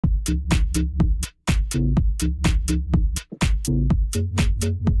Ça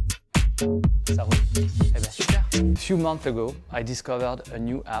roule. Eh ben super. A few months ago, I discovered a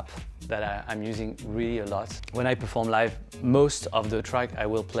new app that I'm using really a lot. When I perform live, most of the track I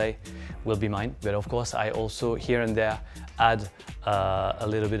will play will be mine. But of course, I also here and there add a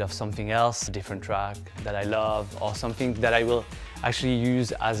little bit of something else, a different track that I love, or something that I will actually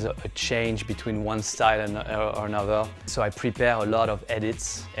use as a change between one style or another. So I prepare a lot of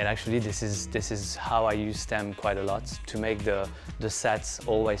edits, and actually this is how I use Stemz quite a lot, to make the sets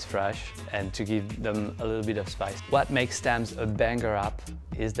always fresh and to give them a little bit of spice. What makes Stemz a banger app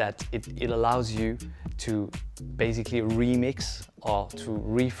is that it allows you to basically remix or to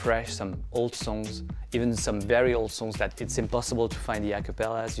refresh some old songs, even some very old songs that it's impossible to find the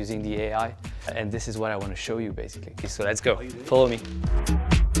acapellas using the AI. And this is what I want to show you basically. So let's go, follow me.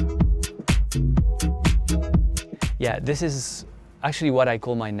 Yeah, this is actually what I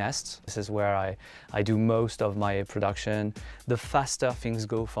call my nest. This is where I do most of my production. The faster things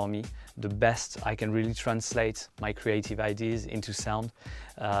go for me, the best I can really translate my creative ideas into sound.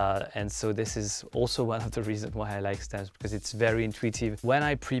 And so this is also one of the reasons why I like Stemz, because it's very intuitive. When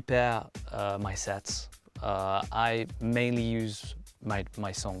I prepare my sets, I mainly use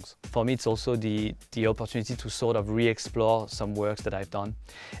my songs. For me, it's also the opportunity to sort of re-explore some works that I've done.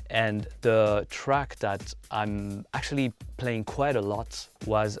 And the track that I'm actually playing quite a lot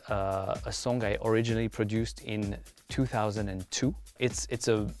was a song I originally produced in 2002. It's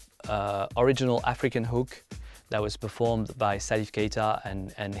a original African hook that was performed by Salif Keita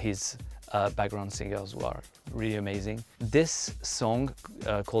and his background singers who are really amazing. This song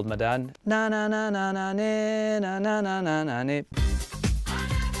called Madan, na na na na na na na na na na na na.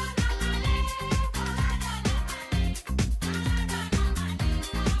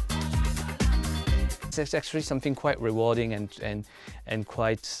 It's actually something quite rewarding and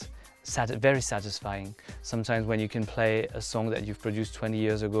quite very satisfying. Sometimes when you can play a song that you've produced 20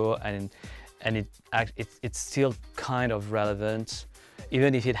 years ago and it's still kind of relevant,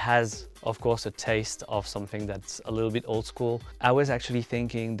 even if it has, of course, a taste of something that's a little bit old school. I was actually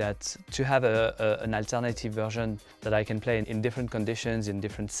thinking that to have an alternative version that I can play in different conditions, in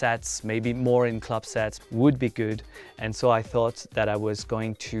different sets, maybe more in club sets, would be good. And so I thought that I was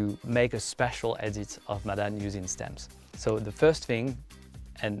going to make a special edit of Madan using Stemz. So the first thing,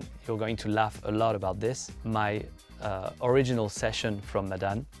 and you're going to laugh a lot about this, my original session from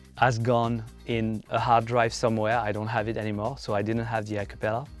Madan has gone in a hard drive somewhere. I don't have it anymore, so I didn't have the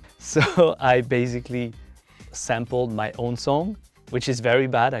acapella. So I basically sampled my own song, which is very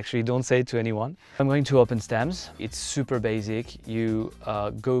bad, actually, don't say it to anyone. I'm going to open Stemz. It's super basic. You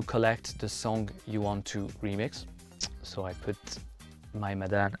go collect the song you want to remix. So I put my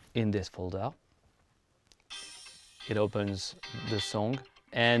Madan in this folder. It opens the song.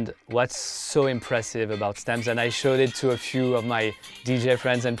 And what's so impressive about Stemz, and I showed it to a few of my DJ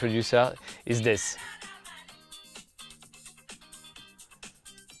friends and producers, is this.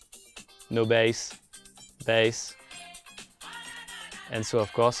 No bass, bass, and so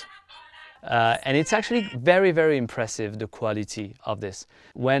of course. And it's actually very, very impressive, the quality of this.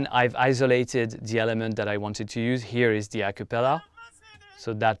 When I've isolated the element that I wanted to use, here is the acapella,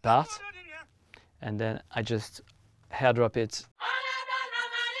 so that part, and then I just hairdrop it.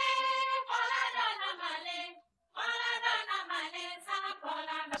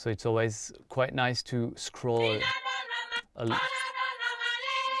 So it's always quite nice to scroll a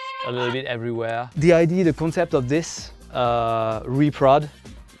little bit everywhere. The idea, the concept of this reprod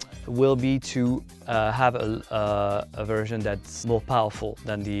will be to have a version that's more powerful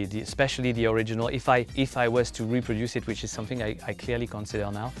than especially the original. If I was to reproduce it, which is something I clearly consider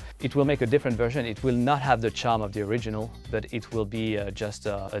now, it will make a different version. It will not have the charm of the original, but it will be just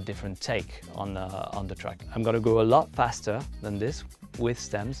a different take on the track. I'm going to go a lot faster than this with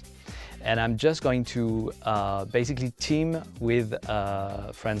Stemz, and I'm just going to basically team with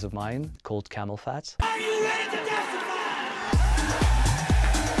friends of mine called Camel Fat. Are you ready to testify?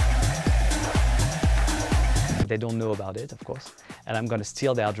 They don't know about it, of course, and I'm going to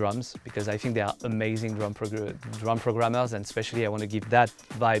steal their drums because I think they are amazing drum programmers, and especially I want to give that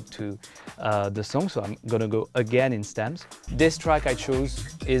vibe to the song, so I'm going to go again in Stemz. This track I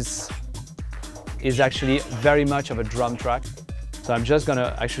chose is actually very much of a drum track. So I'm just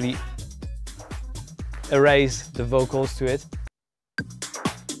gonna actually erase the vocals to it.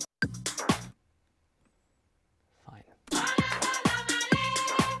 Fine.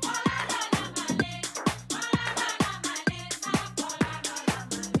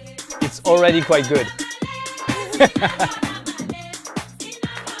 It's already quite good.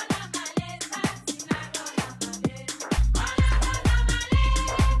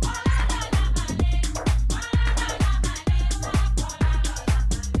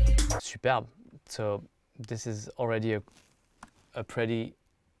 superb. So this is already a pretty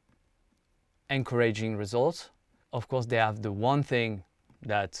encouraging result. Of course, they have the one thing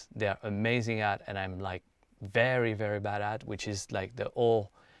that they're amazing at, and I'm like very, very bad at, which is like the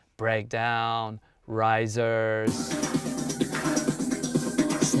whole breakdown, risers,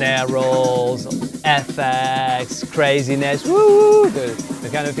 snare rolls, effects, craziness, woo, the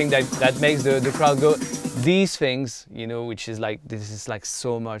kind of thing that makes the crowd go. These things, you know, which is like, this is like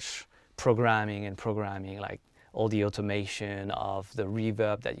so much programming, like all the automation of the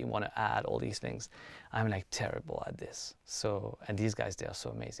reverb that you want to add, all these things. I'm like terrible at this. So, and these guys, they are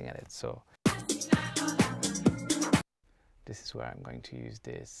so amazing at it. So this is where I'm going to use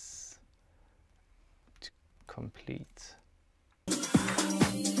this to complete.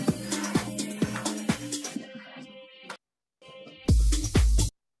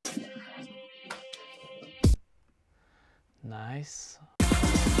 Nice.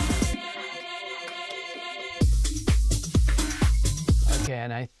 Okay,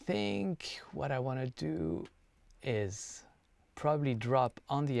 and I think what I want to do is probably drop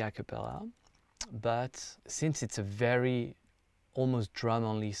on the acapella, but since it's a very almost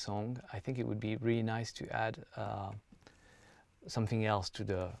drum-only song, I think it would be really nice to add something else to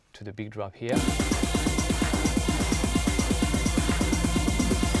the big drop here.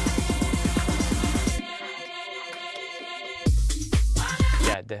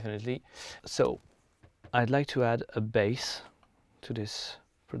 Yeah, definitely. So I'd like to add a bass to this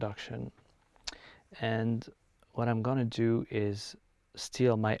production, and what I'm gonna do is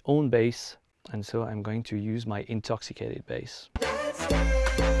steal my own bass, and so I'm going to use my Intoxicated bass.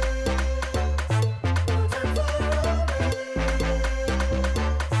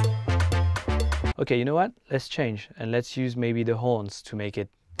 Okay, you know what? Let's change and let's use maybe the horns to make it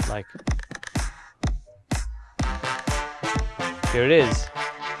like... Here it is.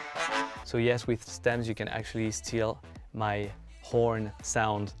 So yes, with Stemz you can actually steal my horn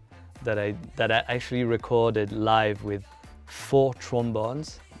sound that I actually recorded live with 4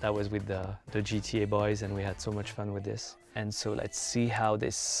 trombones. That was with the GTA boys, and we had so much fun with this. And so let's see how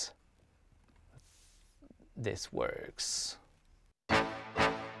this works.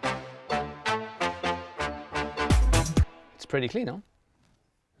 It's pretty clean, huh?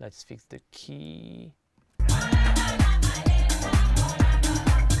 Let's fix the key.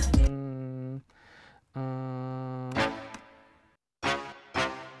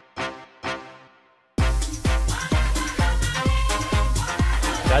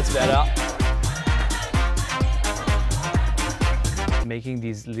 That's better. Making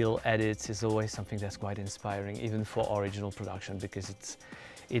these little edits is always something that's quite inspiring, even for original production, because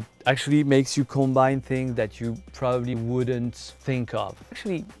it actually makes you combine things that you probably wouldn't think of.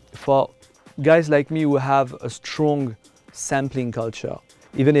 Actually, for guys like me who have a strong sampling culture,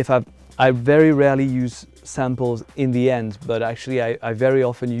 even if I very rarely use samples in the end, but actually I very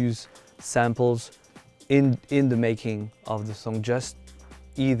often use samples in the making of the song, just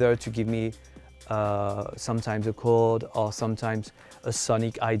either to give me sometimes a chord or sometimes a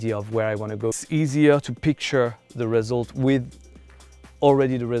sonic idea of where I want to go. It's easier to picture the result with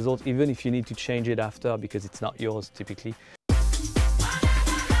already the result, even if you need to change it after, because it's not yours typically.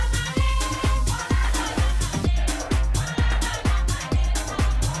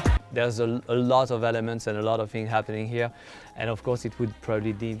 There's a lot of elements and a lot of things happening here, and of course it would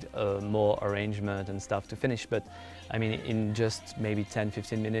probably need more arrangement and stuff to finish, but I mean in just maybe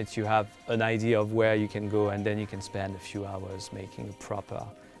 10-15 minutes you have an idea of where you can go, and then you can spend a few hours making a proper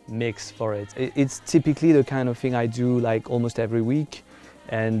mix for it. It's typically the kind of thing I do like almost every week,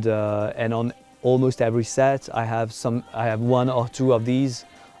 and on almost every set I have 1 or 2 of these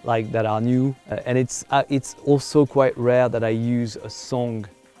like that are new, and it's also quite rare that I use a song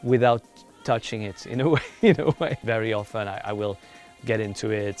without touching it in a way. Very often I will get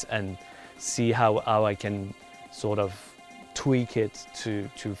into it and see how I can sort of tweak it to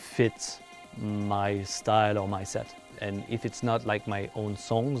fit my style or my set. And if it's not like my own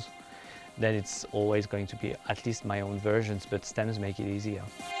songs, then it's always going to be at least my own versions, but Stemz make it easier.